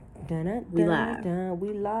We live.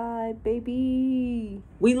 We live, baby.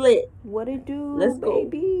 We lit. What it do, Let's go.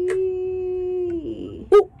 baby?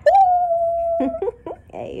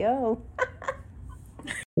 Hey, yo.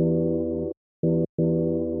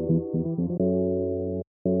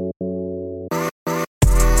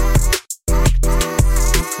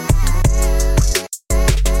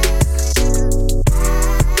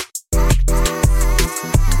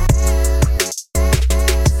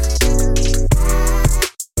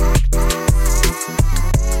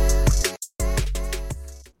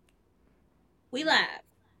 We live.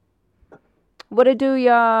 What it do,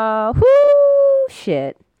 y'all? Whoo,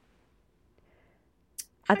 shit.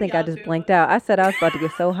 I think I just blanked out. I said I was about to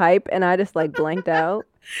get so hype, and I just like blanked out.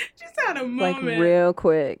 Just had a Like moment. real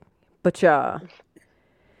quick. But y'all,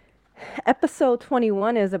 episode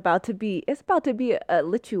 21 is about to be, it's about to be a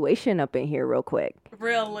lituation up in here real quick.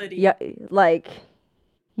 Real litty. Yeah, like,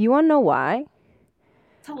 you want to know why?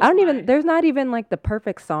 Tell us I don't why. even, there's not even like the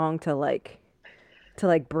perfect song to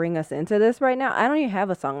bring us into this right now. I don't even have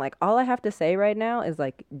a song. Like, all I have to say right now is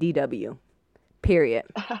like DW. Period.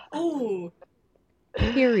 Ooh.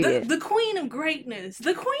 Period. The queen of greatness.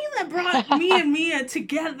 The queen that brought me and Mia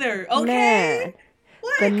together. Okay? Man.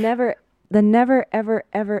 Like, The never, ever,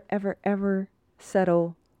 ever, ever, ever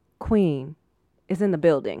settle queen is in the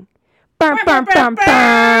building. Bum, bum, bum, bum.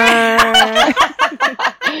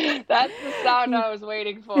 That's the sound I was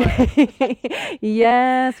waiting for.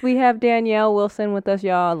 Yes, we have Danyele Wilson with us,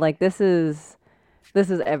 y'all. Like, this is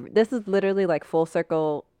literally like full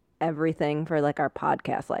circle everything for like our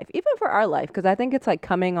podcast life, even for our life, because I think it's like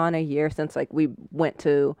coming on a year since like we went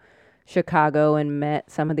to Chicago and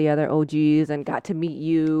met some of the other OGs and got to meet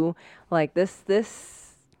you. Like, this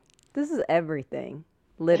is everything.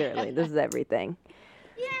 Literally, this is everything.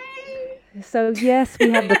 yay. So yes,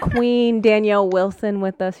 we have the queen Danyele Wilson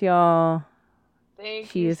with us, y'all. Thank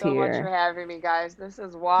She you is so much here. for having me, guys. This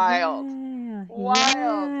is wild. Yeah, Wild.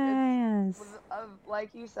 yes. It was,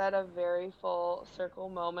 like you said, a very full circle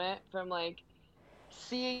moment from like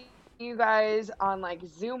seeing you guys on like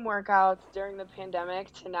Zoom workouts during the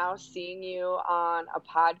pandemic to now seeing you on a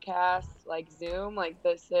podcast like Zoom. Like,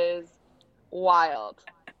 this is wild.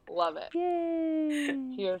 Love it.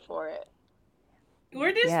 Yay. Here for it.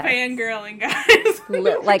 We're just Yes. fangirling, guys.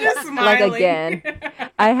 We're Like just smiling. again.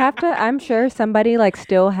 I'm sure somebody like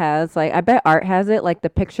still has, like, I bet Art has it, like the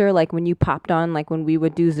picture, like when you popped on, like when we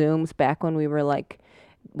would do Zooms back when we were like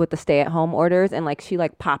with the stay-at-home orders, and like she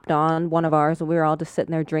like popped on one of ours and we were all just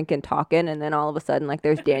sitting there drinking, talking, and then all of a sudden like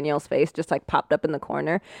there's Danielle's face just like popped up in the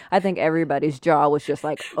corner. I think everybody's jaw was just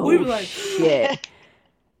like, oh, We were like, shit.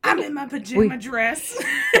 I'm in my pajama dress.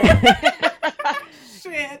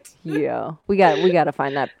 Shit. Yeah, we gotta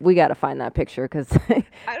find that picture, because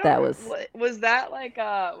that was that like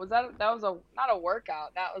that was not a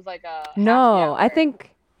workout, that was like a happy no. hour. I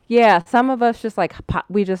think, yeah, some of us just like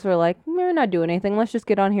we just were like, we're not doing anything, let's just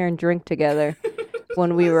get on here and drink together.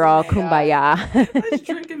 When we were all kumbaya. Let's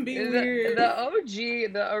drink and be weird.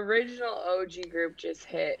 The original OG group just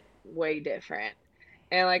hit way different.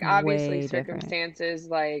 And like, obviously Way different. circumstances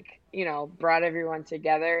like, you know, brought everyone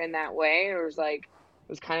together in that way. It was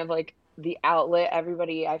kind of like the outlet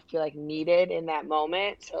everybody I feel like needed in that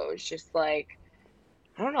moment. So it was just like,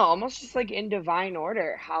 I don't know, almost just like in divine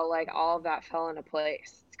order how like all of that fell into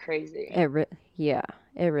place. It's crazy. It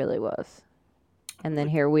really was. And then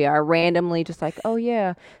here we are randomly just like, oh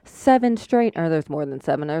yeah, there's more than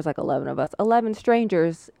 7, there's like 11 of us, 11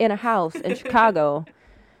 strangers in a house in Chicago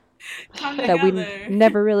that we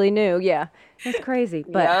never really knew. Yeah, it's crazy.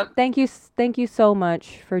 But Yep. thank you so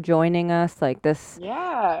much for joining us. Like, this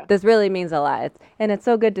really means a lot. And it's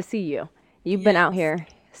so good to see you. You've been out here.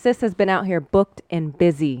 Sis has been out here booked and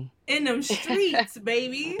busy. In them streets,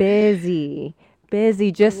 baby. Busy.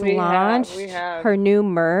 Just launched her new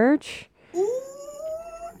merch. Ooh.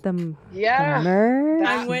 The merch.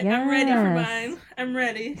 I'm ready for mine. I'm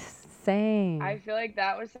ready. Same. I feel like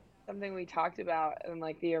that was something we talked about in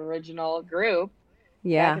like the original group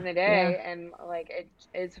back in the day, and like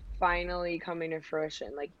it's finally coming to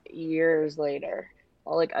fruition like years later,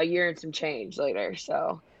 or like a year and some change later.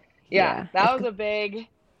 So that was a big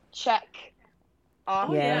check off.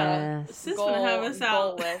 Sis gonna have us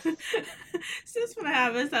out. Sis gonna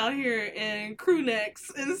have us out here in crew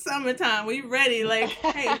necks in the summertime. We ready? Like,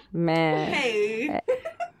 hey, man. Hey.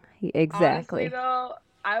 Exactly. Honestly, though,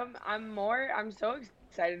 I'm so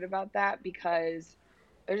excited about that, because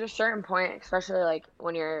there's a certain point, especially like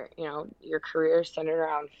when your career is centered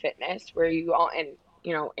around fitness, where you all, and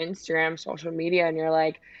Instagram, social media, and you're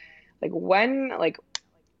like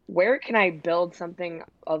where can I build something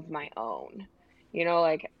of my own?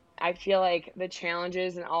 Like, I feel like the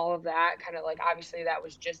challenges and all of that kind of like, obviously that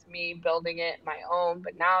was just me building it my own,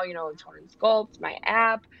 but now, Tone and Sculpt, my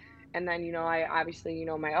app, and then, I obviously,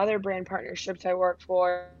 my other brand partnerships I work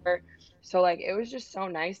for. So like, it was just so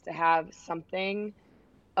nice to have something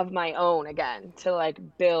of my own again to like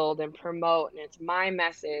build and promote, and it's my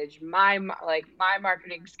message, like my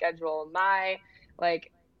marketing schedule, my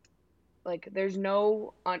like there's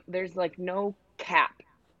like no cap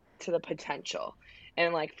to the potential.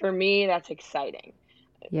 And like for me, that's exciting.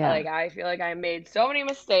 Yeah. Like I feel like I made so many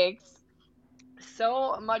mistakes,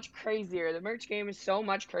 so much crazier. The merch game is so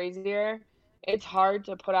much crazier. It's hard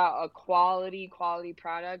to put out a quality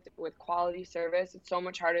product with quality service. It's so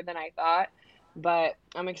much harder than I thought, but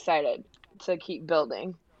I'm excited to keep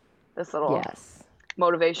building this little Yes.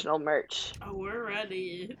 motivational merch. Oh, we're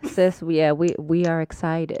ready. Sis, we are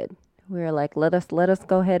excited. We're like, let us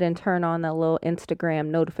go ahead and turn on that little Instagram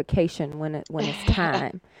notification when it's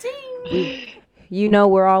time.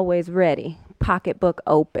 We're always ready. Pocketbook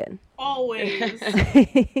open. Always. Just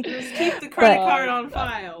keep the credit card on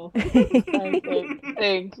file.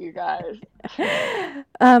 Thank you guys.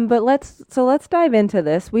 But let's dive into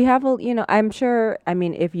this. We have I'm sure,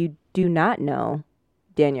 if you do not know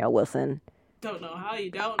Danyele Wilson, don't know how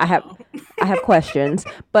you don't know. I have questions,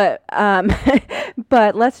 but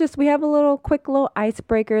but we have a quick little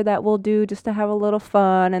icebreaker that we'll do just to have a little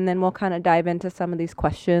fun, and then we'll kind of dive into some of these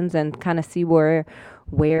questions and kind of see where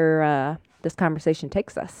this conversation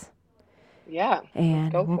takes us. Yeah.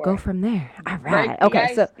 And we'll go from there. All right.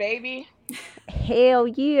 Break the ice, baby. Hell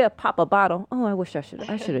yeah, pop a bottle. Oh, I wish I should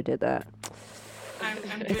have did that. I'm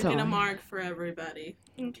drinking a marg for everybody.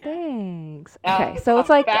 Okay. Thanks. Okay, so it's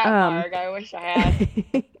like marg. I wish I had.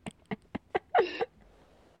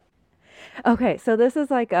 Okay, so this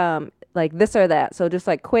is like this or that. So just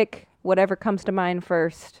like quick, whatever comes to mind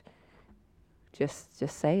first. Just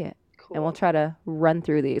say it, cool. And we'll try to run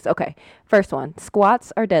through these. Okay, first one: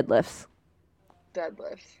 squats or deadlifts?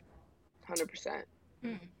 Deadlifts, 100%.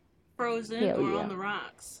 Frozen or on the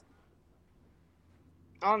rocks?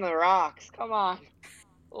 On the rocks. Come on.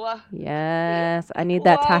 Yes, I need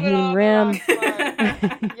that tahine rim.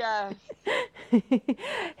 Yes.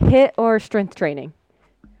 HIIT or strength training?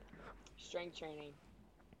 Strength training.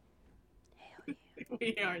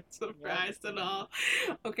 We aren't surprised at all.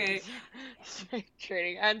 Okay. Strength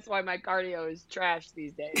training. That's why my cardio is trash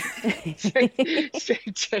these days. Strength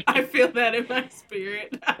training. I feel that in my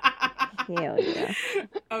spirit. Hell yeah.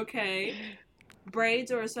 Okay.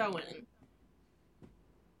 Braids or sew-in?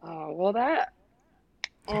 Oh, well that...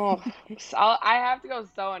 Oh, so I have to go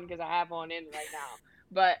sew-in because I have one in right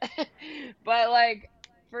now. But like,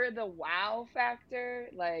 for the wow factor,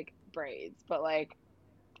 like, braids. But like,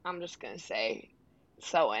 I'm just going to say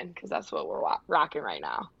sew-in because that's what we're rocking right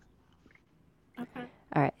now. Okay.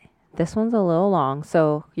 All right. This one's a little long.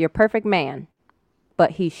 So, you're perfect man,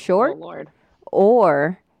 but he's short. Oh, Lord.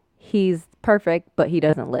 Or he's perfect, but he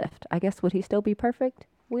doesn't lift. I guess, would he still be perfect?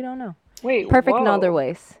 We don't know. Wait, perfect in other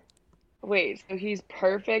ways. Wait, so he's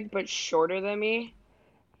perfect but shorter than me?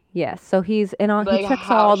 Yes, so he's in all. Like, he checks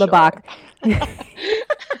all the box. I'm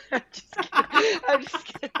just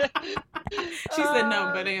kidding. She said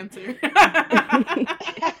no, but answer.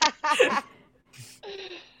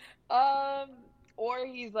 Or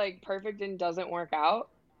he's like perfect and doesn't work out.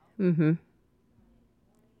 Mm-hmm.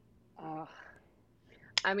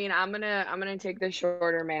 I mean, I'm gonna take the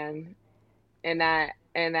shorter man in that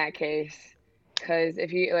case. Because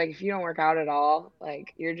if you don't work out at all,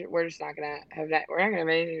 like we're just not gonna have that. We're not gonna have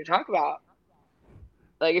anything to talk about.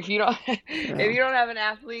 Like if you don't have an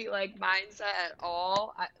athlete like mindset at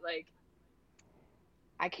all,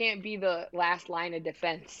 I can't be the last line of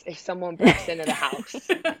defense if someone breaks into the house.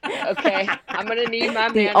 Okay, I'm gonna need my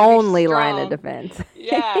man. The only line of defense.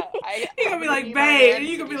 Yeah, you're gonna be like, babe, and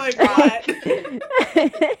you gonna be like, what?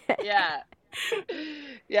 Yeah.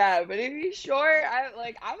 Yeah, but if he's short,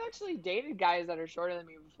 I've actually dated guys that are shorter than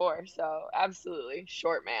me before, so absolutely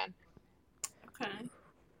short man. Okay.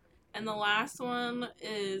 And the last one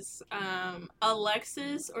is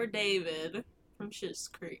Alexis or David from Schitt's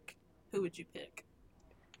Creek. Who would you pick?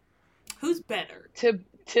 Who's better?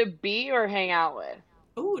 To be or hang out with?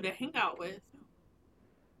 Ooh, to hang out with.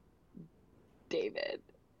 David.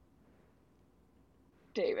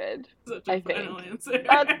 Such a final answer.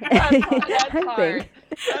 That's hard.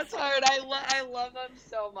 That's hard. I love them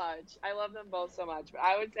so much. I love them both so much. But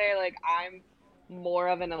I would say like I'm more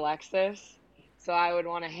of an Alexis, so I would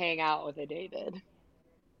want to hang out with a David.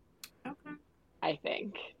 Okay. I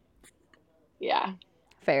think. Yeah.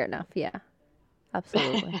 Fair enough. Yeah.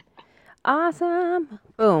 Absolutely. Awesome.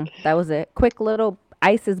 Boom. That was it. Quick little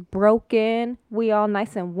ice is broken. We all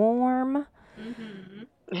nice and warm.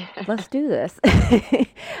 Mm-hmm. Let's do this.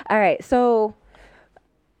 All right. So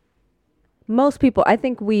most people, I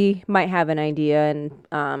think we might have an idea, and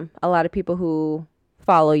a lot of people who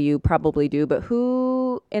follow you probably do. But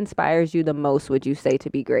who inspires you the most? Would you say to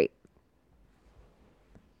be great?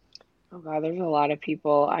 Oh God, there's a lot of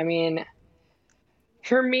people. I mean,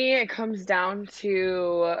 for me, it comes down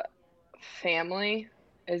to family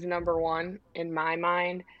is number one in my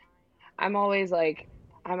mind. I'm always like,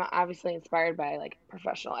 I'm obviously inspired by like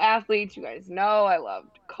professional athletes. You guys know I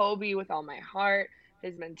loved Kobe with all my heart,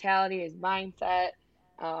 his mentality, his mindset.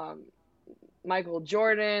 Um, Michael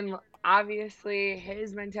Jordan, obviously,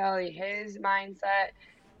 his mentality, his mindset.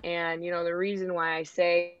 And, the reason why I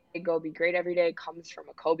say go be great every day comes from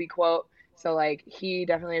a Kobe quote. So, like, he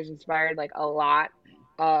definitely has inspired, like, a lot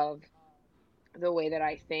of the way that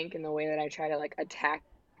I think and the way that I try to, like, attack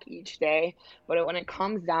each day. But when it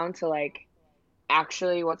comes down to, like,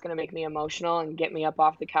 actually what's going to make me emotional and get me up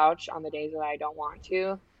off the couch on the days that I don't want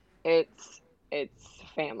to, it's it's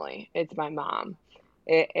family. It's my mom.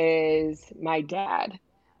 It is my dad.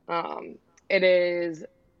 It is,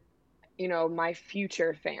 my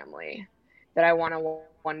future family that I want to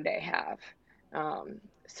one day have.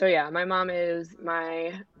 So yeah, my mom is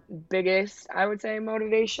my biggest, I would say,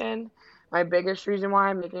 motivation. My biggest reason why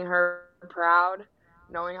I'm making her proud,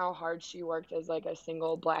 knowing how hard she worked as like a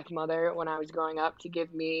single black mother when I was growing up to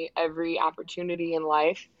give me every opportunity in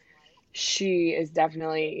life. She is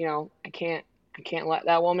definitely, I can't let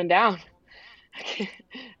that woman down. I can't,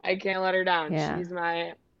 I can't let her down. Yeah.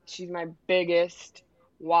 She's my biggest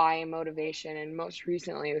why and motivation. And most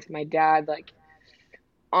recently with my dad, like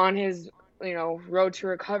on his, road to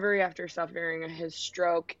recovery after suffering his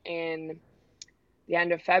stroke in the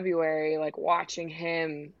end of February, like watching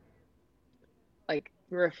him like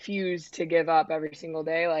refuse to give up every single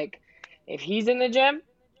day. Like if he's in the gym,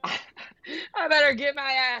 I better get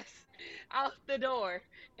my ass out the door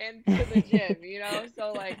and to the gym.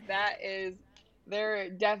 So like that is they're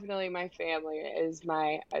definitely my family is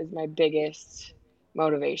my biggest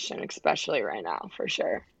motivation, especially right now, for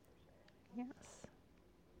sure. Yes.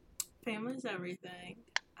 Family's everything.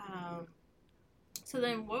 Um, so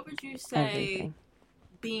then, what would you say Everything.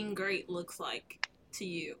 being great looks like to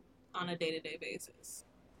you on a day-to-day basis?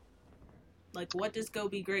 Like, what does go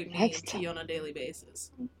be great That's mean to tough. you on a daily basis?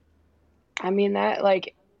 I mean that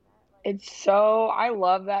like it's so I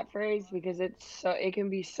love that phrase because it can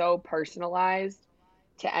be so personalized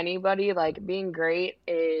to anybody. Like being great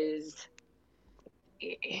is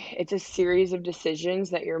it's a series of decisions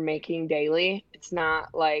that you're making daily.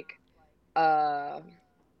 Uh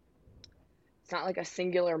it's not like a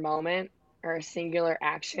singular moment or a singular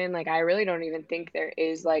action. Like I really don't even think there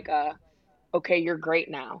is like a okay, you're great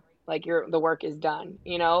now. Like the work is done.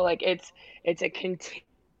 Like it's a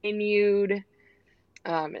continued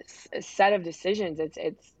it's a set of decisions.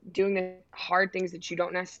 It's doing the hard things that you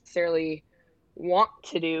don't necessarily want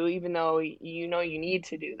to do, even though you know you need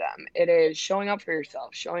to do them. It is showing up for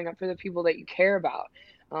yourself, showing up for the people that you care about,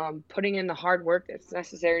 putting in the hard work that's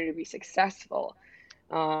necessary to be successful.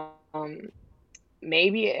 Um,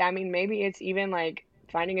 maybe it's even like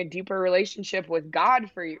finding a deeper relationship with God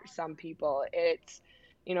for some people. It's,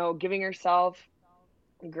 giving yourself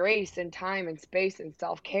grace and time and space and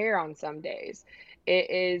self care on some days.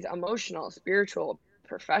 It is emotional, spiritual,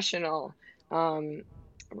 professional, um,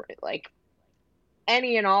 like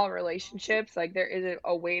any and all relationships. Like there is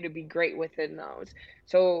a way to be great within those.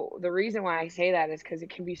 So the reason why I say that is because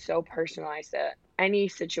it can be so personalized to any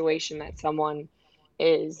situation that someone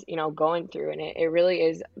is, going through. And it really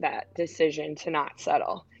is that decision to not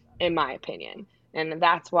settle, in my opinion. And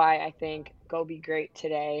that's why I think go be great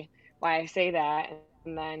today. Why I say that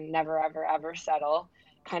and then never, ever, ever settle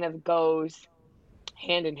kind of goes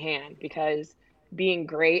hand in hand because being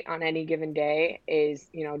great on any given day is,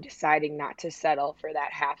 deciding not to settle for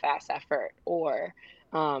that half-ass effort or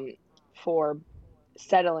for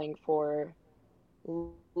settling for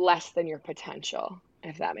less than your potential,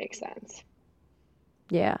 if that makes sense.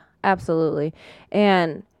 Yeah, absolutely.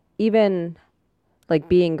 And even like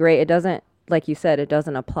being great, it doesn't, like you said, it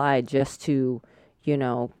doesn't apply just to,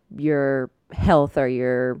 your health or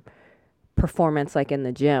your performance like in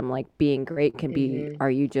the gym. Like being great can be, Hmm. are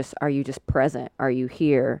you just present? Are you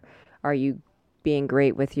here? Are you being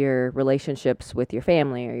great with your relationships with your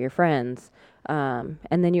family or your friends? And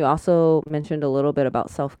then you also mentioned a little bit about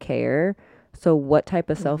self-care. So what type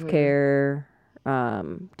of Hmm. self-care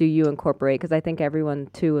do you incorporate? Because I think everyone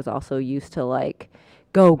too is also used to like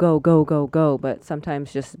go, go, go, go, go, but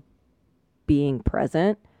sometimes just being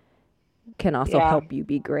present can also Yeah. help you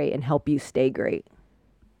be great and help you stay great.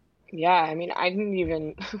 Yeah, I mean, I didn't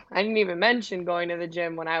even I didn't even mention going to the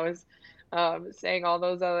gym when I was saying all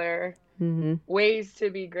those other Mm-hmm. ways to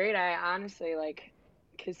be great. I honestly like,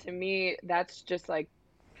 because to me, that's just like,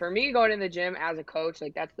 for me, going to the gym as a coach,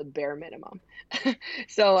 like that's the bare minimum.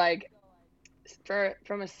 So like, for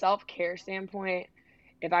from a self-care standpoint,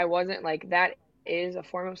 if I wasn't like, that is a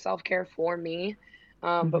form of self-care for me.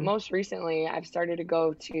 But Mm-hmm. most recently, I've started to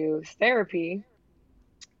go to therapy,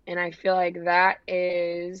 and I feel like that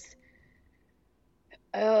is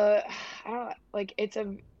uh I don't like, it's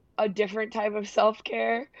a different type of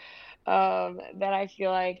self-care that I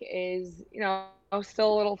feel like is,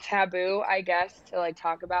 still a little taboo, I guess, to like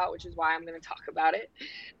talk about, which is why I'm going to talk about it.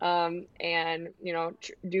 And,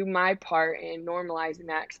 do my part in normalizing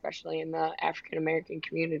that, especially in the African American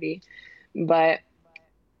community. But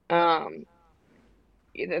um,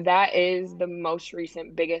 that is the most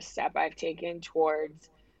recent biggest step I've taken towards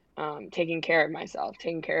taking care of myself,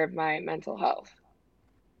 taking care of my mental health.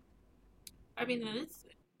 I mean, and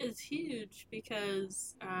it's huge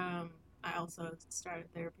because I also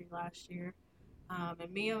started therapy last year.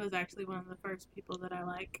 And Mia was actually one of the first people that I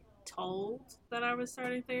like told that I was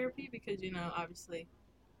starting therapy because obviously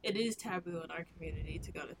it is taboo in our community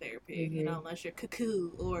to go to therapy, Hmm. unless you're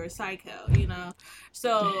cuckoo or psycho.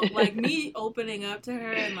 So like me opening up to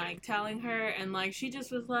her and like telling her, and like she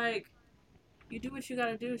just was like, you do what you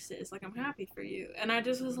gotta do, sis. Like, I'm happy for you. And I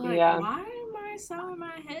just was like, Yeah, why am I so in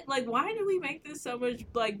my head? Like, why do we make this so much,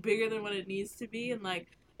 like, bigger than what it needs to be? And, like,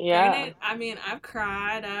 yeah. granted, I mean, I've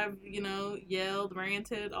cried, I've, yelled,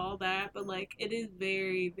 ranted, all that, but, like, it is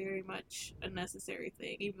very, very much a necessary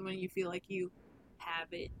thing, even when you feel like you have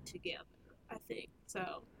it together, I think.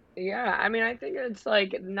 So, Yeah, I mean, I think it's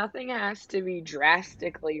like nothing has to be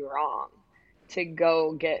drastically wrong to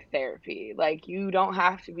go get therapy. Like, you don't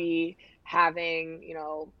have to be having,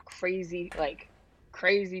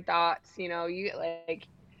 crazy thoughts, you like,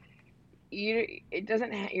 you it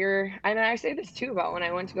doesn't you're, and I say this too about when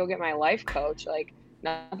I went to go get my life coach, like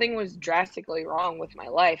nothing was drastically wrong with my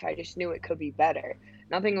life. I just knew it could be better.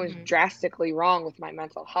 Nothing was hmm drastically wrong with my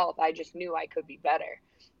mental health. I just knew I could be better.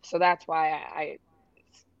 So that's why I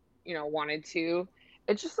wanted to.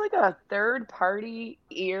 It's just like a third party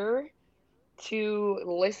ear to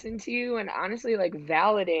listen to you and honestly like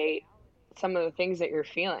validate some of the things that you're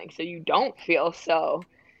feeling so you don't feel so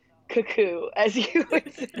cuckoo, as you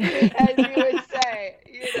would say,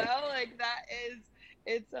 like that is,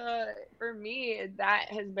 it's for me, that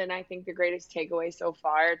has been, I think, the greatest takeaway so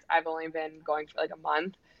far. I've only been going for like a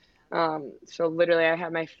month. So literally I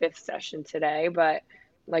had my fifth session today, but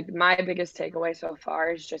like my biggest takeaway so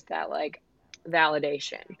far is just that like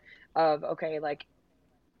validation of, okay, like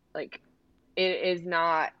it is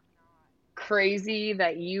not crazy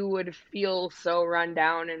that you would feel so run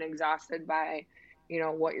down and exhausted by,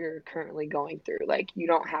 what you're currently going through. Like, you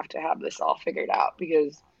don't have to have this all figured out,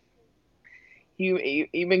 because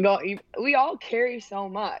you've been going, we all carry so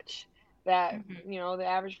much that, hmm the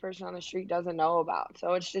average person on the street doesn't know about.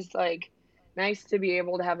 So it's just like nice to be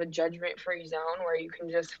able to have a judgment free zone where you can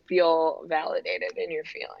just feel validated in your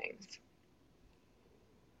feelings.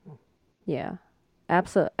 Yeah.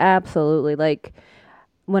 Absolutely. Like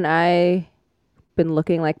when I been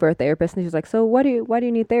looking like for a therapist and she's like, "So why do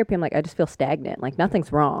you need therapy?" I'm like, "I just feel stagnant. Like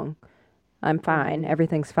nothing's wrong. I'm fine. Hmm.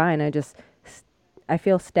 Everything's fine. I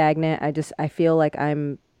feel stagnant. I feel like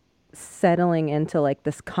I'm settling into like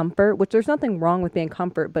this comfort, which there's nothing wrong with being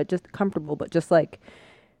comfort, but just comfortable, but just like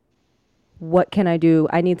what can I do?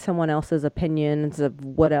 I need someone else's opinions of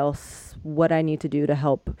what I need to do to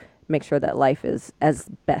help make sure that life is as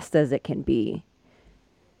best as it can be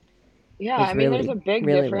Yeah, I is mean, there's really, a big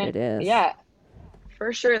really what difference. it is. Yeah,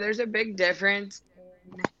 for sure. There's a big difference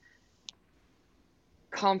in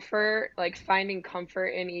comfort, like finding comfort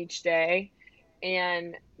in each day,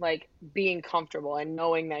 and like being comfortable and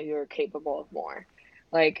knowing that you're capable of more.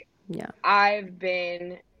 Like, Yeah. I've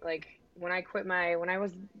been like, when I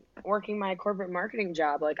was working my corporate marketing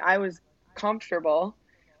job, like I was comfortable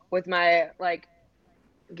with my like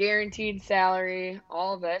guaranteed salary,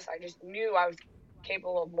 all of this. I just knew I was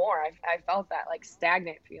capable of more. I felt that like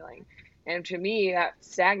stagnant feeling. And to me, that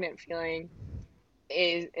stagnant feeling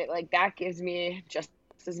is it, like that gives me just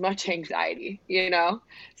as much anxiety,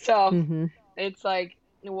 So Mhm. it's like,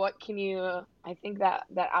 what can you, I think that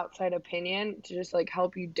that outside opinion to just like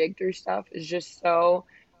help you dig through stuff is just so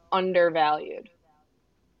undervalued.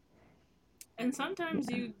 And sometimes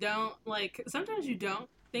Yeah. sometimes you don't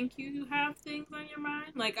think you have things on your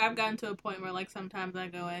mind. Like, I've gotten to a point where, like, sometimes I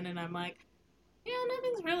go in and I'm like, yeah,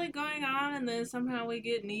 nothing's really going on, and then somehow we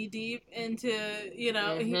get knee deep into,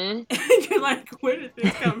 Mhm. you're like, where did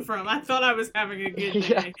this come from? I thought I was having a good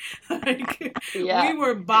Yeah. day. Like, we Yeah.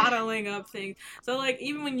 were bottling up things. So, like,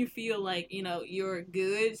 even when you feel like, you're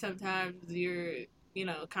good, sometimes you're,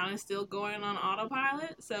 kind of still going on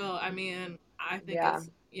autopilot. So, I mean, I think Yeah.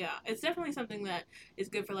 yeah, it's definitely something that is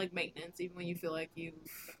good for, like, maintenance, even when you feel like you've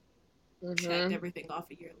checked Mhm. everything off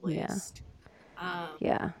of your Yeah. list. Um,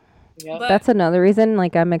 Yeah. Yep. but That's another reason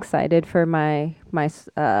like I'm excited for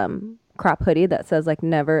crop hoodie that says like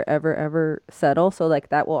never ever ever settle. So like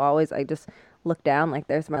that will always I just look down like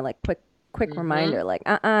there's my like quick Mhm. reminder like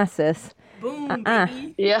sis. boom, Uh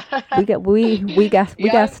baby. Yeah. we got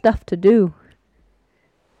Yep. stuff to do,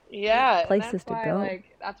 Yeah. Yeah, and places to go.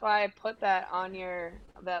 that's why I put that on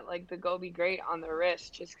that like the go be great on the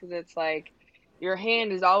wrist, just because it's like your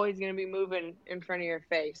hand is always going to be moving in front of your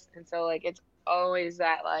face, and so like it's always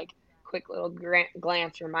that like quick little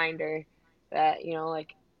glance reminder that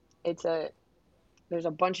like it's a there's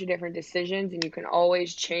a bunch of different decisions, and you can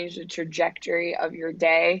always change the trajectory of your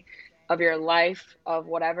day, of your life, of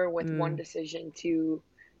whatever with one Mm, decision to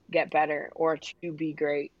get better or to be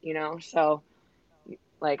great. So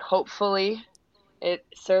like hopefully it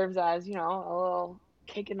serves as, a little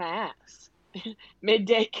kick in the ass.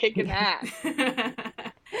 Midday kick in the yeah. ass.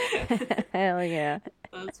 Hell yeah.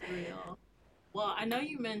 That's real. Well, I know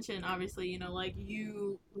you mentioned obviously, like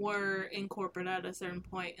you were in corporate at a certain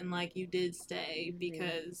point and like you did stay Mhm.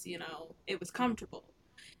 because, it was comfortable.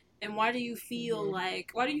 And Mhm. why do you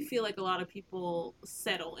feel like a lot of people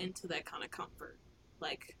settle into that kind of comfort?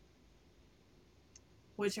 Like,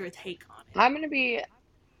 what's your take on it? I'm going to be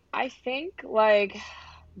I think like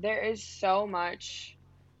there is so much,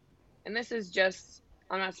 and this is just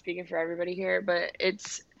I'm not speaking for everybody here, but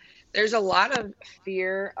there's a lot of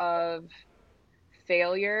fear of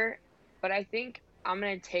failure, but I think I'm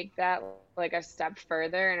going to take that like a step further, and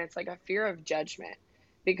it's like a fear of judgment.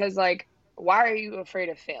 Because like why are you afraid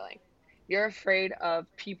of failing? You're afraid of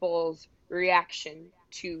people's reaction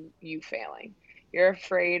to you failing. You're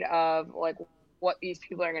afraid of like what these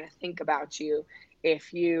people are going to think about you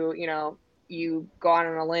if you go out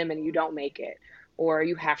on a limb and you don't make it, or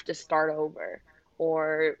you have to start over,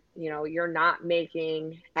 or you're not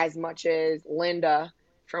making as much as Linda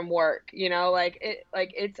from work. Like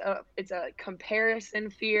it's a comparison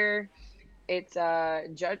fear. It's a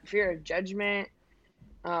fear of judgment,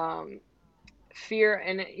 um fear,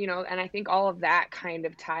 and I think all of that kind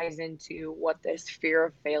of ties into what this fear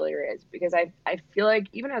of failure is, because I feel like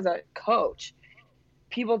even as a coach,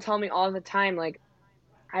 people tell me all the time like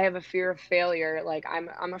I have a fear of failure, like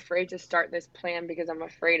I'm afraid to start this plan because I'm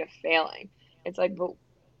afraid of failing. It's like, but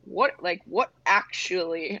what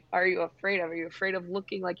actually are you afraid of? Are you afraid of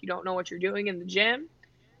looking like you don't know what you're doing in the gym?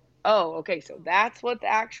 Oh, okay, so that's what the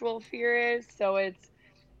actual fear is. So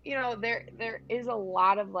there is a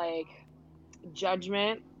lot of like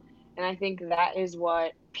judgment, and I think that is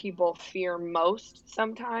what people fear most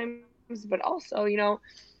sometimes, but also,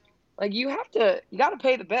 like you got to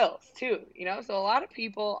pay the bills too. So a lot of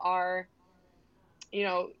people are,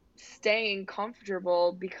 staying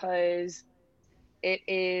comfortable because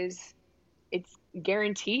it's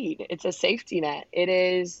guaranteed. It's a safety net. It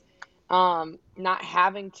is not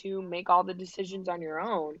having to make all the decisions on your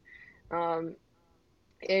own. Um,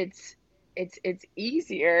 it's it's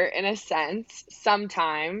easier in a sense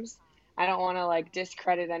sometimes. I don't want to like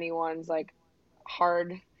discredit anyone's like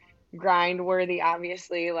hard grind worthy,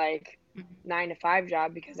 obviously, like Mm-hmm. 9 to 5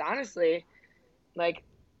 job, because honestly, like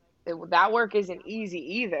that work isn't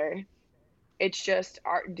easy either. It's just,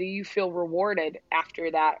 do you feel rewarded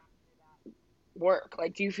after that work?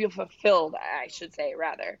 Like, do you feel fulfilled, I should say,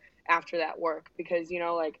 rather, after that work? Because,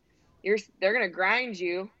 like they're going to grind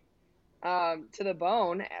you to the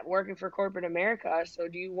bone working for corporate America. So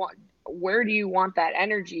where do you want that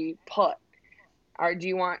energy put? Or do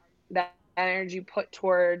you want that energy put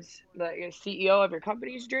towards the CEO of your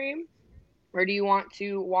company's dream? Or do you want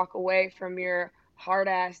to walk away from your hard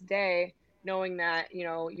ass day knowing that,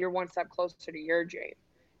 you're one step closer to your dream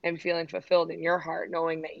and feeling fulfilled in your heart,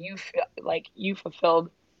 knowing that you feel like you fulfilled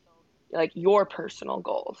like your personal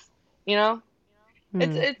goals, you know?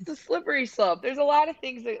 Mm, It's a slippery slope. There's a lot of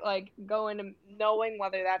things that like go into knowing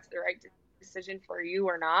whether that's the right decision for you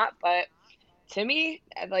or not, but to me,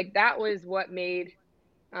 like that was what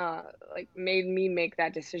uh made me make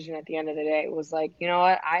that decision at the end of the day. It was like, you know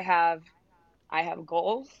what? I have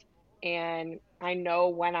goals, and I know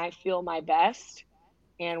when I feel my best,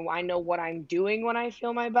 and I know what I'm doing when I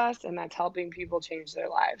feel my best, and that's helping people change their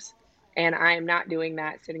lives. And I am not doing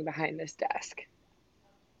that sitting behind this desk.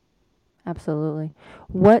 Absolutely.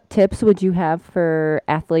 What tips would you have for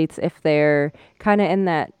athletes if they're kind of in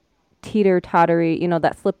that teeter tottery,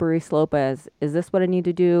 that slippery slope as, is this what I need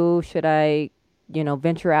to do? Should I,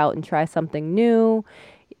 venture out and try something new?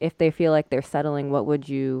 If they feel like they're settling, what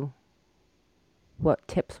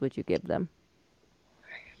tips would you give them?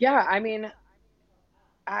 Yeah, I mean,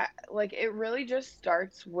 I like it really just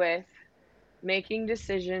starts with making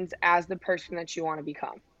decisions as the person that you want to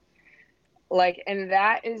become. Like, and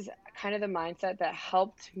that is kind of the mindset that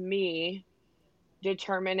helped me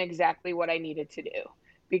determine exactly what I needed to do.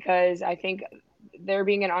 Because I think there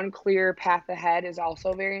being an unclear path ahead is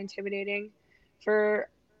also very intimidating for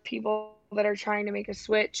people that are trying to make a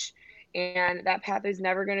switch. And that path is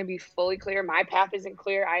never going to be fully clear. My path isn't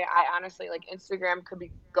clear. I honestly, like, Instagram could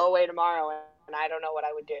be go away tomorrow and I don't know what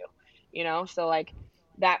I would do. So like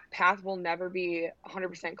that path will never be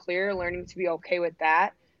 100% clear, learning to be okay with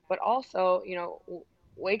that. But also,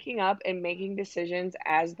 waking up and making decisions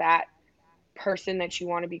as that person that you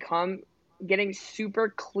want to become, getting super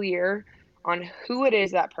clear on who it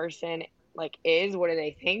is that person like is, what do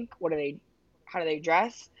they think, how do they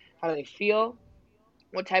dress, how do they feel,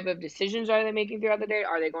 what type of decisions are they making throughout the day,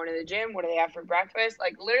 are they going to the gym, what do they have for breakfast,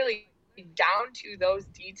 like literally down to those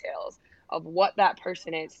details of what that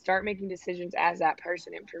person is. Start making decisions as that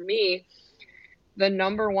person. And for me, the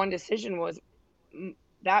number one decision was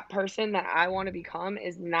that person that I want to become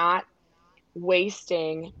is not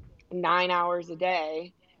wasting 9 hours a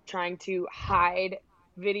day trying to hide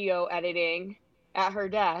video editing at her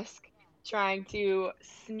desk, trying to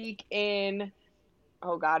sneak in.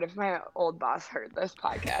 Oh God, if my old boss heard this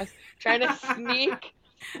podcast, trying to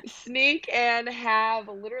sneak and have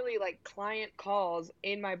literally like client calls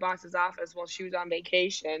in my boss's office while she was on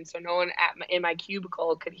vacation, so no one in my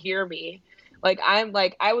cubicle could hear me. Like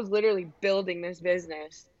I was literally building this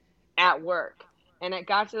business at work, and it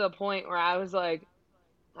got to the point where I was like,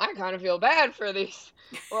 I kind of feel bad for these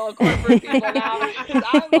little corporate people now because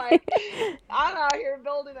I'm like, I'm out here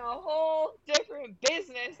building a whole different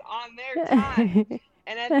business on their time.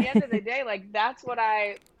 And at the end of the day, like that's what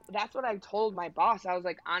I told my boss. I was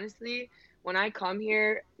like, honestly, when I come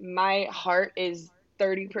here, my heart is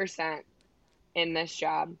 30% in this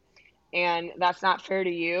job. And that's not fair to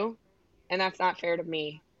you, and that's not fair to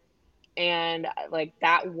me. And like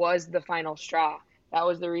that was the final straw. That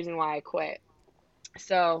was the reason why I quit.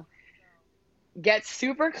 So, get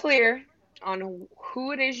super clear on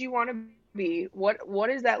who it is you want to be. What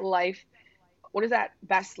is that life, what does that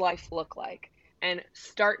best life look like, and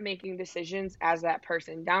start making decisions as that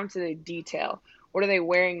person down to the detail. What are they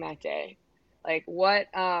wearing that day, like what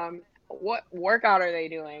workout are they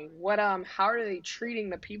doing, how are they treating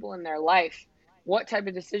the people in their life, what type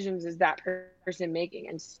of decisions is that person making,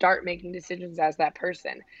 and start making decisions as that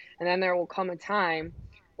person. And then there will come a time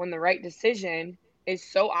when the right decision is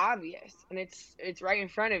so obvious and it's right in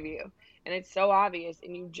front of you, and it's so obvious,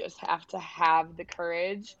 and you just have to have the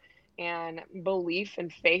courage and belief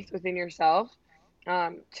and faith within yourself,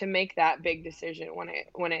 to make that big decision when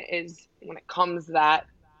it comes that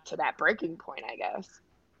to that breaking point, I guess.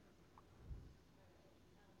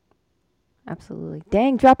 Absolutely.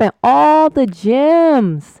 Dang, dropping all the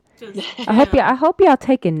gems. Just I hope y'all I Jim. hope y'all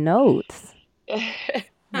taking notes.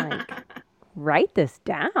 Like, write this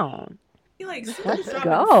down. He like Let's dropping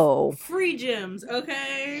go. free gems,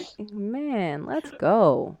 okay? Man, let's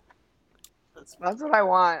go. That's That's what I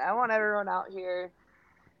want. I want everyone out here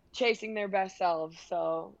chasing their best selves.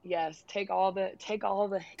 So yes, take all the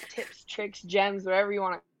tips, tricks, gems, whatever you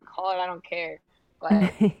want to call it. I don't care.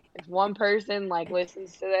 But if one person like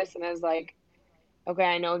listens to this and is like, okay,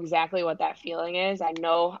 I know exactly what that feeling is. I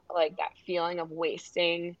know like that feeling of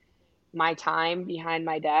wasting my time behind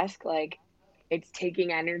my desk. Like it's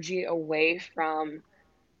taking energy away from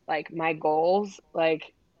like my goals.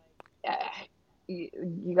 Like uh,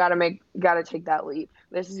 you gotta take that leap.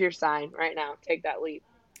 This is your sign right now. Take that leap.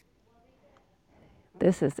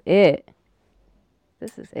 This is it.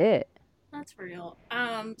 This is it. that's real.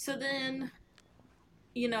 So then,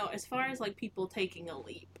 as far as like people taking a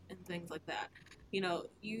leap and things like that,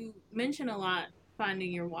 you mention a lot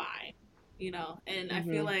finding your why, and I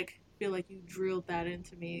feel Hmm. like you drilled that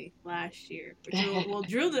into me last year,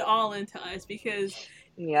 drilled it all into us because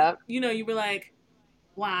Yep. you were like,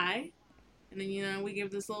 why? And then, we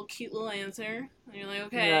give this little cute little answer. And you're like, You're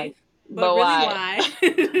okay, like, but but really why?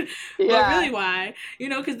 why? But really Yeah. why?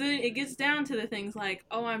 Because then it gets down to the things like,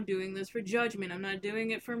 oh, I'm doing this for judgment. I'm not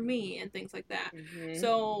doing it for me, and things like that. Hmm.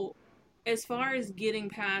 So, as far as getting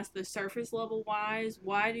past the surface level wise,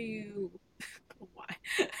 why do you. Why?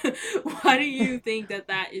 Why do you think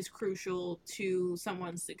that is crucial to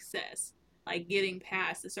someone's success? like getting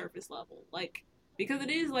past the surface level, like because it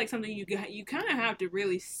is like something you kind of have to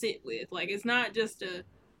really sit with. Like it's not just a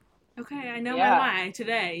okay, I know my Yeah. why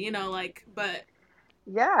today, like but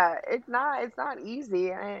Yeah, it's not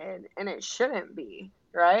easy, and it shouldn't be,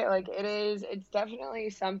 right? Like it's definitely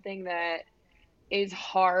something that is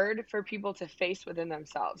hard for people to face within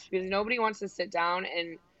themselves because nobody wants to sit down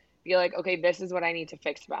and be like, okay, this is what I need to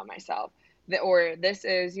fix about myself. Or this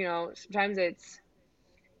is, sometimes it's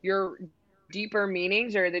your deeper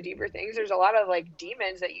meanings or the deeper things. There's a lot of like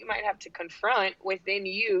demons that you might have to confront within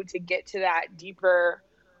you to get to that deeper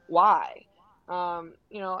why.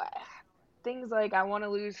 Things like I want to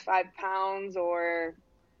lose 5 pounds or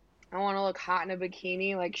I want to look hot in a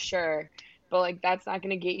bikini, like sure, but like that's not going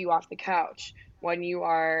to get you off the couch when you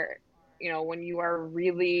are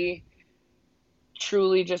really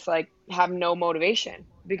truly just like have no motivation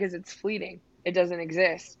because it's fleeting. It doesn't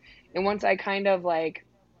exist. And once I kind of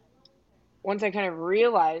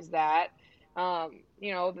realized that,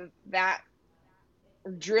 that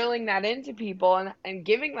drilling that into people and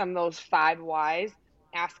giving them those 5 whys,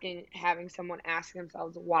 having someone ask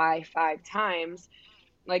themselves why 5 times,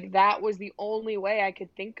 like that was the only way I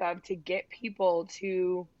could think of to get people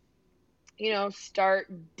to, start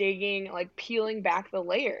digging, like peeling back the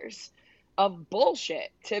layers of bullshit,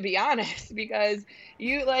 to be honest, because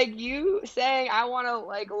you saying I want to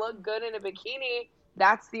like look good in a bikini,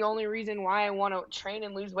 that's the only reason why I want to train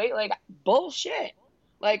and lose weight, like bullshit.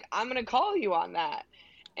 Like I'm going to call you on that.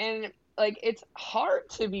 And like it's hard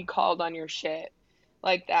to be called on your shit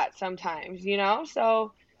like that sometimes,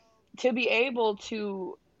 So to be able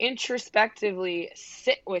to introspectively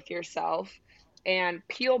sit with yourself and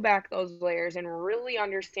peel back those layers and really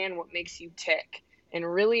understand what makes you tick and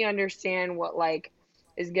really understand what like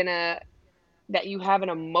is gonna that you have an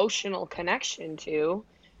emotional connection to,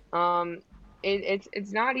 um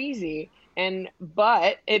it's not easy,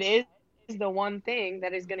 but it is the one thing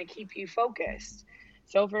that is going to keep you focused.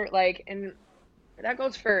 So for like, and that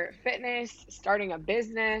goes for fitness, starting a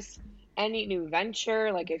business, any new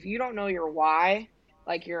venture. Like if you don't know your why,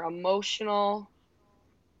 like your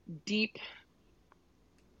deep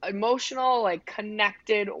emotional, like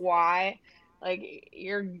connected why, like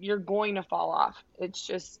you're going to fall off. It's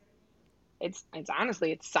just it's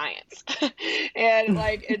honestly it's science. And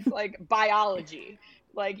like it's like biology.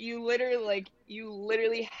 Like you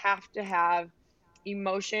literally have to have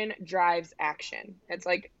emotion drives action. It's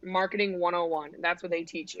like marketing 101. That's what they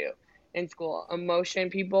teach you in school. Emotion,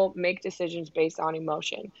 people make decisions based on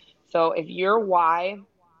emotion. So if your why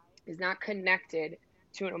is not connected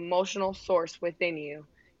to an emotional source within you,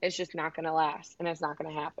 it's just not going to last and it's not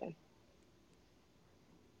going to happen.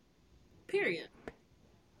 period.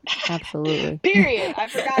 Absolutely. Period. I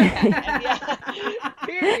forgot that. Yeah.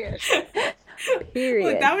 Period. Look,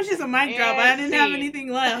 Period. that was just a mic drop. I And didn't have scene.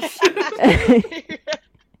 anything left.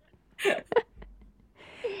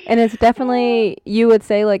 And it's definitely, you would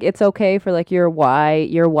say like it's okay for like your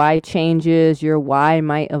why changes, your why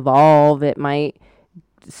might evolve, it might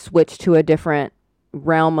switch to a different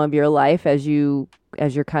realm of your life as you're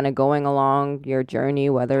kind of going along your journey,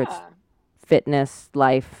 whether it's Yeah. fitness,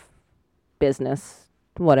 life, business,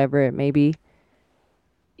 whatever it may be.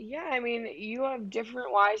 Yeah, I mean, you have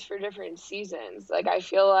different whys for different seasons. Like, I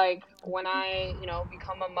feel like when I,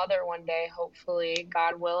 become a mother one day, hopefully,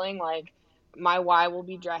 God willing, like, my why will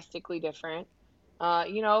be drastically different.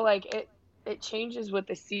 Like it changes with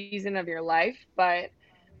the season of your life, but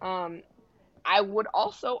um, I would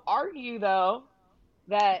also argue though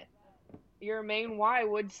that your main why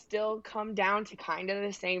would still come down to kind of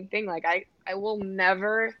the same thing. Like, I will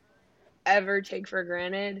never ever take for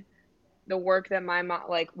granted the work that my mom,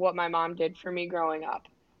 like what my mom did for me growing up.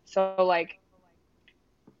 So like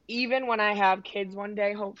even when I have kids one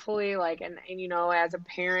day, hopefully, like, and as a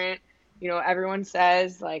parent, everyone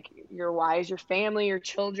says like your why is your family, your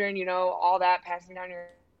children, all that, passing down your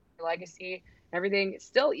legacy, everything.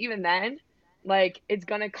 Still, even then, like it's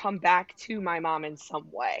gonna come back to my mom in some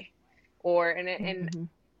way, and Hmm.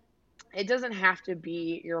 it doesn't have to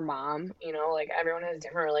be your mom, like everyone has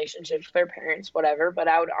different relationships with their parents, whatever. But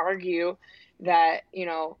I would argue that,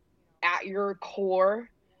 at your core,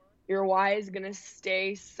 your why is going to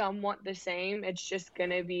stay somewhat the same. It's just going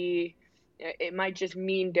to be, it might just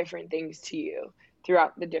mean different things to you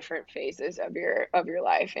throughout the different phases of your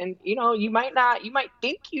life. And, you might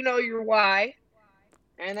think you know your why,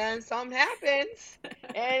 and then something happens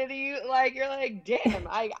and you're like, damn,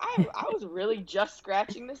 I was really just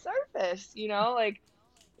scratching the surface, like,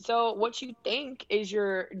 so what you think is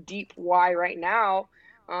your deep why right now,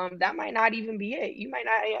 that might not even be it. You might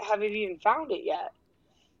not have even found it yet.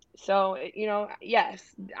 So, yes,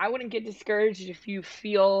 I wouldn't get discouraged if you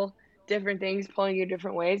feel different things pulling you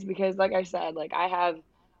different ways because, like I said, like I have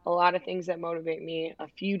a lot of things that motivate me, a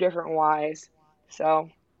few different whys. So,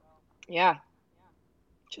 yeah,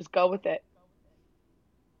 just go with it.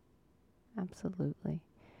 Absolutely.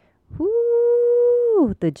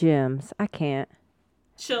 Woo! The gyms. I can't.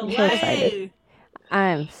 I'm so excited. Chile.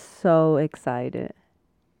 I'm so excited.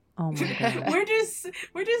 Oh my gosh.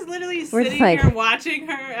 We're just literally We're just sitting like, here watching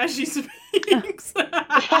her as she speaks.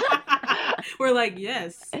 We're like,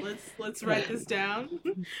 yes, let's write this down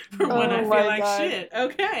for when I Oh feel my like God. shit.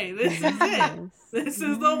 Okay, this is it. yes, This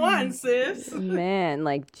is the one, yes, sis. man,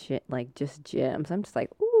 like, like just gyms. I'm just like,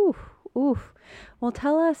 ooh, ooh. Well,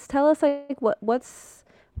 tell us, like, what's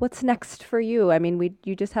next for you? I mean,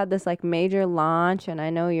 you just had this like major launch, and I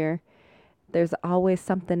know there's always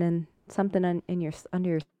something in your under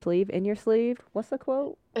your sleeve, in your sleeve. What's the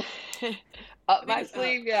quote? Up I think my it's up,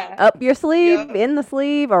 sleeve, up. yeah. Up your sleeve, Yep. in the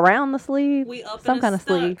sleeve, around the sleeve, We up and some it's kind of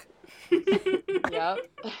sleeve. stuck. Yep.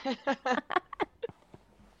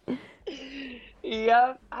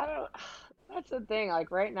 Yep. I don't That's the thing.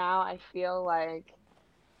 Like right now, I feel like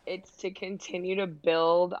it's to continue to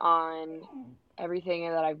build on everything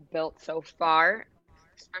that I've built so far,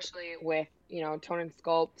 especially with, Tone and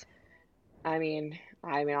Sculpt.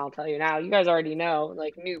 I'll tell you now, you guys already know,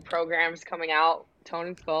 like new programs coming out, Tone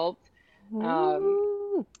and Sculpt, um,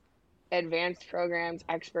 Ooh, advanced programs,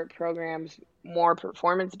 expert programs, more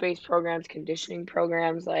performance-based programs, conditioning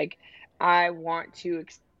programs. Like I want to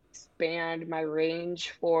expand my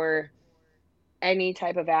range for any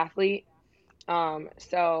type of athlete.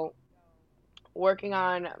 So working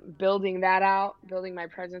on building that out, building my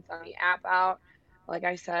presence on the app out. Like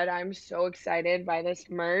I said, I'm so excited by this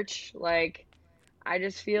merch. Like I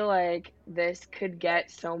just feel like this could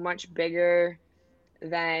get so much bigger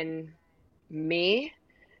than me.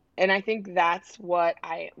 And I think that's what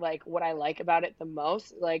I like about it the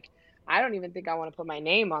most. Like I don't even think I want to put my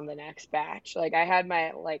name on the next batch. Like I had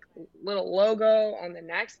my like little logo on the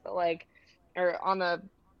next like or on the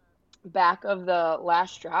back of the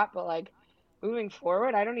last drop, but like moving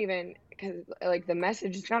forward, I don't even because like the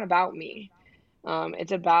message is not about me.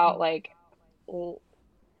 It's about like l-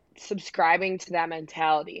 subscribing to that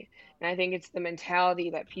mentality, and I think it's the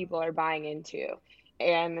mentality that people are buying into,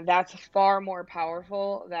 and that's far more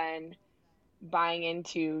powerful than buying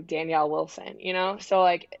into Danyele Wilson. So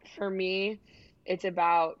like for me, it's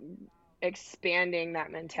about expanding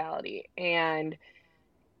that mentality, and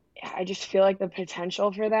I just feel like the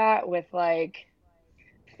potential for that with like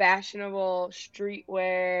fashionable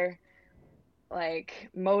streetwear, like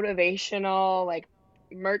motivational, like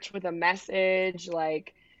merch with a message.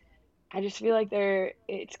 Like I just feel like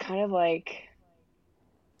it's kind of like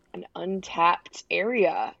an untapped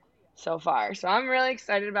area so far. So I'm really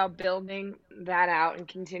excited about building that out and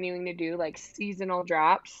continuing to do like seasonal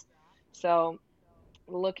drops. So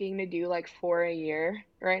looking to do like 4 a year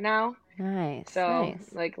right now. nice, So,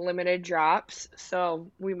 nice. like limited drops.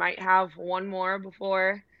 So, we might have one more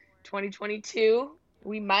before 2022.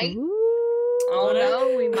 We might. I let don't us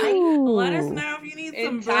know. We might. let us Ooh. know if you need In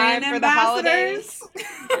some brand time for the holidays. ambassadors.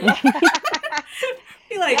 Yeah.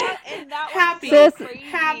 Be like And that was so happy, Sis, crazy.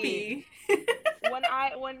 happy.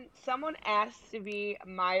 When someone asked to be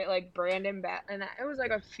my like brand ambassador, and it was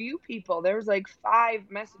like a few people. There was like 5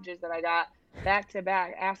 messages that I got back to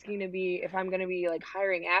back asking to be if I'm gonna be like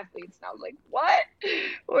hiring athletes, and I was like, what?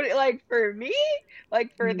 What like for me?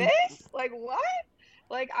 Like for mm, this? Like what?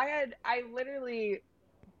 Like I literally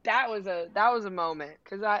that was a moment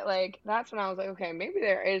because I like that's when I was like, okay, maybe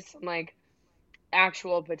there is some like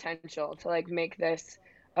actual potential to like make this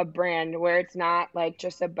a brand where it's not like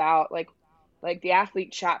just about like the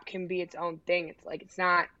athlete shop can be its own thing. It's like it's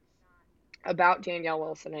not about Danyele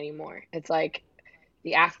Wilson anymore. It's like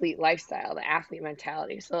the athlete lifestyle, the athlete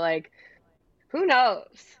mentality. So like who knows?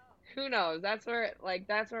 Who knows? That's where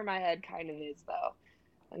my head kind of is though.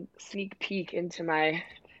 A sneak peek into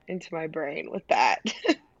my brain with that.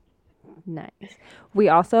 nice. We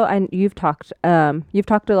also, and you've talked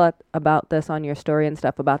a lot about this on your story and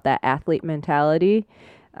stuff about that athlete mentality.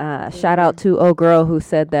 Shout out Mhm. to old girl who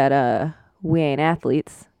said that we ain't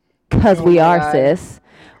athletes, cause Oh we my are, god. sis.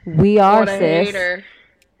 We are, What a sis. hater.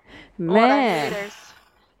 What a Man, hater.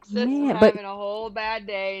 Sis was man. But having a whole bad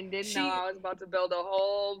day and didn't know She I was about to build a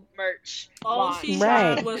whole merch all she launch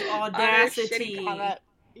had right, was on her shitty audacity. comment.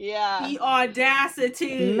 Yeah, The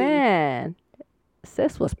audacity. man.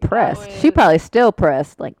 Sis was that pressed. She was. probably still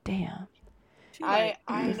pressed. Like, damn. She like,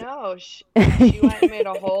 I know. She went and made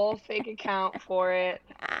a whole fake account for it.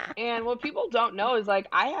 And what people don't know is like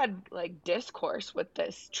I had like discourse with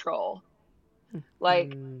this troll. Like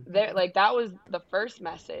Mm. there, like that was the first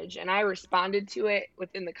message, and I responded to it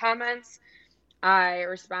within the comments. I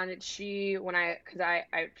responded she when I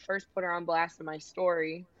first put her on blast in my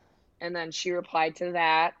story, and then she replied to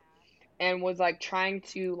that and was like trying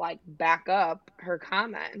to like back up her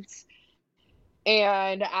comments.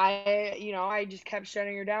 And I just kept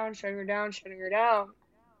shutting her down, shutting her down, shutting her down,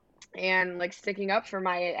 and like sticking up for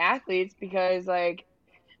my athletes because like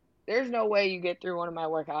there's no way you get through one of my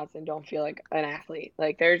workouts and don't feel like an athlete.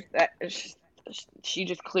 Like there's that she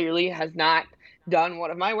just clearly has not done one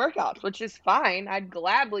of my workouts, which is fine. I'd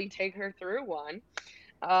gladly take her through one.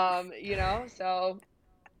 So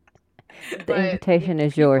The but invitation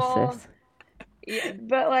is yours, people sis. yeah,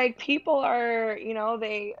 but like people are,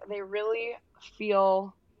 they really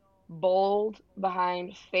feel bold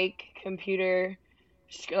behind fake computer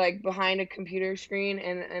like behind a computer screen,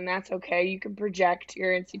 and that's okay. You can project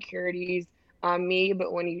your insecurities on me,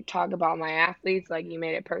 but when you talk about my athletes, like you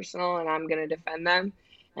made it personal and I'm going to defend them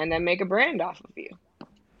and then make a brand off of you.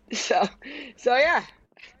 So so yeah,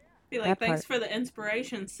 Be like, That thanks part. for the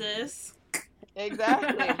inspiration, sis.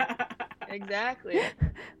 exactly. Exactly.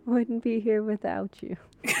 Wouldn't be here without you.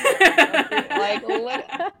 Like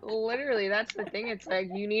literally that's the thing. It's like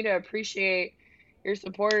you need to appreciate your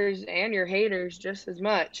supporters and your haters just as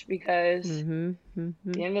much because Mm-hmm. at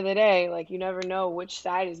Mm-hmm. the end of the day, like you never know which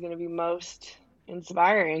side is going to be most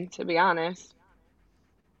inspiring, to be honest.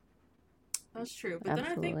 That's true. But then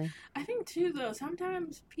Absolutely. I think too though,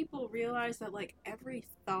 sometimes people realize that like every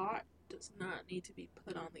thought does not need to be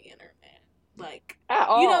put on the internet. Like, At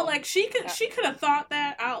all. like she could have thought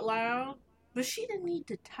that out loud, but she didn't need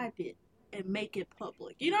to type it and make it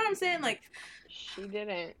public. You know what I'm saying? Like, She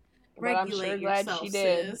didn't, but I'm sure regulate glad she yourself,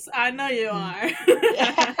 did. sis. I know you Mm.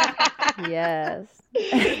 are. Yes.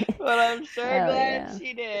 But I'm sure Hell glad yeah.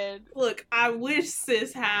 she did. Look, I wish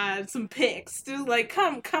sis had some pics. Just like,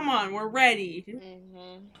 come on, we're ready.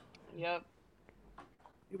 Yep.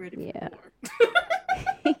 You ready Yeah. for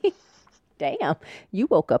more? Damn. You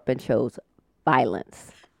woke up and chose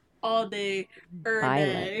violence. All day,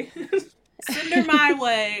 Violence. day. Send her my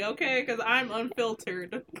way, okay? Because I'm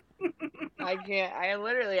unfiltered. I can't.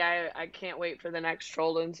 I can't wait for the next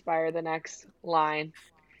troll to inspire the next line.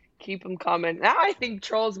 Keep them coming. Now I think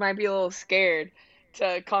trolls might be a little scared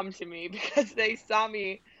to come to me because they saw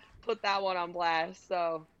me put that one on blast.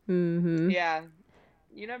 So Mm-hmm. yeah,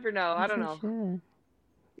 you never know. I As don't they know. should.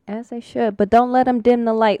 As they should. But don't let them dim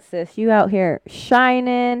the light, sis. You out here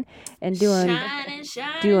shining and Shining,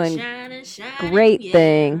 doing shining, great yeah.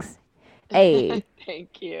 things. Hey,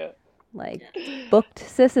 Thank you. like Yes.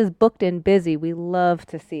 sis is booked and busy. We love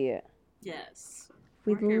to see it. Yes.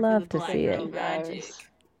 We'd We're here for the love to black see Thank it. girl you magic. guys.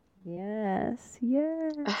 Yes,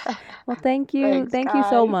 yes. Well, thank you. Thanks, Thank you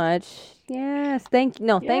so guys. much. Yes, thank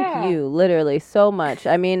Yeah, you literally so much.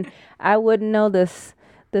 I mean, I wouldn't know this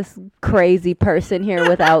crazy person here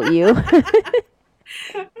without you.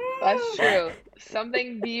 that's true.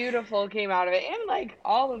 Something beautiful came out of it. And like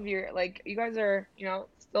all of your like you guys are,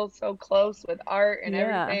 still so close with art and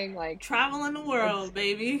Yeah, everything. Like Traveling the it's world,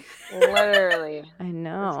 baby. literally I it's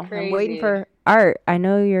know. I'm waiting crazy. for Art. I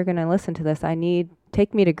know you're going to listen to this.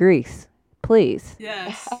 Take me to Greece. Please.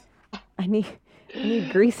 Yes. I need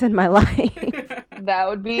Greece in my life. That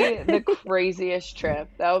would be the craziest trip.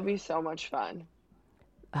 That would be so much fun.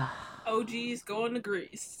 OG's going to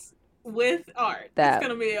Greece with art. It's That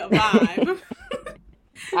gonna be a vibe.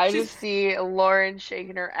 I She's just see Lauren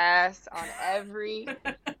shaking her ass on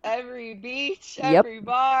every beach, Yep. every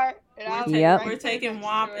bar, and we're I'll be Yep. right we're there taking next to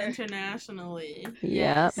WAP her. internationally.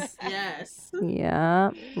 Yep. Yes, yes.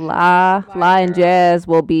 Yeah. My La and girl. Jazz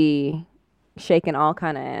will be shaking all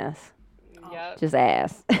kind of ass. Oh, Yep. Just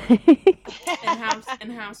ass.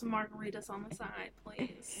 and have some margaritas on the side,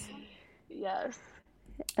 please. Yes.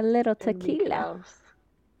 A little And tequila. Mykonos.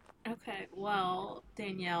 Okay, well,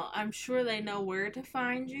 Danielle, I'm sure they know where to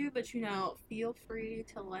find you, but feel free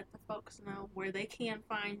to let the folks know where they can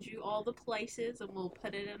find you, all the places, and we'll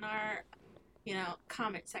put it in our,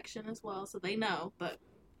 comment section as well so they know, but,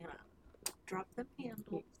 drop them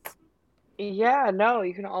handles. Yeah, no,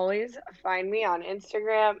 you can always find me on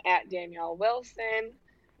Instagram at Danielle Wilson.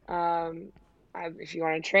 Um, if you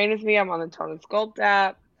want to train with me, I'm on the Tone and Sculpt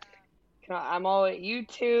app. I'm all at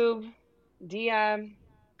YouTube, DM,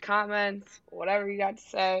 comments, whatever you got to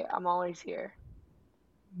say. I'm always here.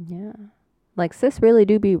 Yeah. Like sis really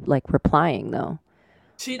do be like replying though.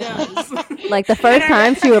 She does. Like the And first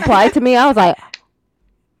time she replied to me, I was like,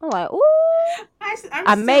 ooh, I'm I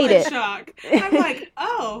still made in it. shock. I'm like,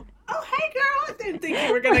 oh, hey girl, I didn't think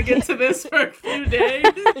you were gonna get to this for a few days.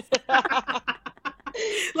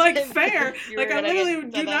 Like Didn't fair. think you were Like I gonna get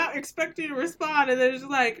literally to do that. not expect you to respond, and then it's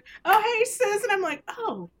like, "Oh hey sis," and I'm like,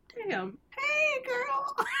 "Oh damn, hey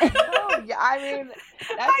girl, No, yeah, I mean,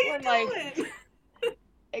 how that's you when like, doing?"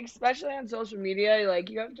 especially on social media, like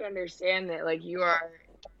you have to understand that like you're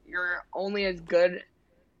only as good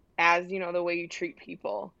as, the way you treat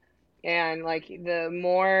people. And the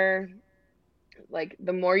more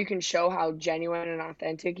you can show how genuine and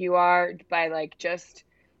authentic you are by like just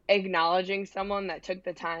acknowledging someone that took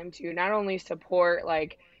the time to not only support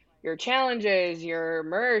like your challenges, your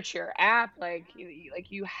merch, your app, like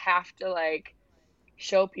you have to like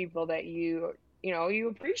show people that you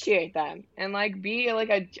appreciate them and like be like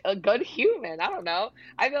a good human. I don't know.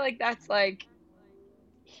 I feel like that's like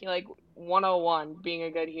 101 being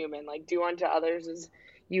a good human. Like do unto others as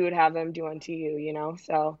you would have them do unto you.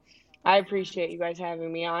 So I appreciate you guys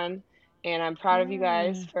having me on, and I'm proud of you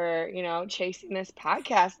guys Yeah. for chasing this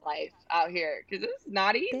podcast life out here because this is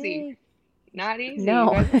not easy. Thank. Not easy. You No.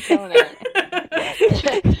 guys are killing it.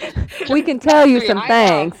 We can tell Trust you me, some I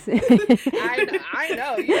know. things. I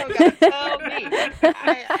know. You don't gotta tell me.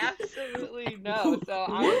 I absolutely know. So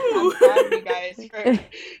I'm Woo. proud of you guys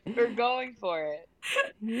for going for it.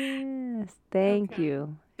 Yes. Thank Okay.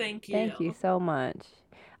 you. Thank you. Thank you so much.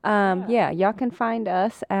 Yeah. Yeah, y'all can find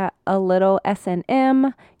us at a little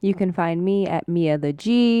S&M. You can find me at Mia the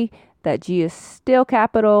G. That G is still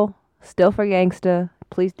capital, still for gangsta.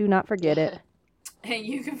 Please do not forget it. And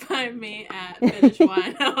you can find me at Finish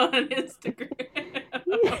Wine on Instagram.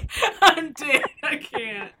 I'm dead. I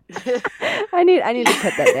can't. I need to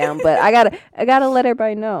cut that down, but I gotta let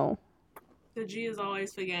everybody know. The G is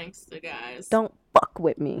always for gangsta, guys. Don't fuck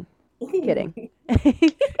with me. Ooh. Kidding.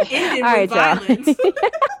 Ending All with right, y'all. violence.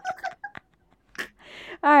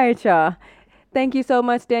 All right, y'all. Thank you so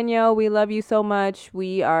much, Danielle. We love you so much.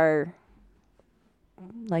 We are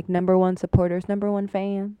like number one supporters, number one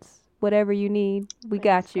fans. Whatever you need, we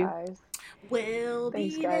Thanks, got you. guys. We'll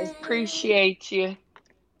Thanks, be guys. there. Appreciate you.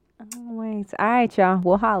 Always. All right, y'all.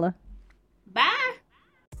 We'll holla.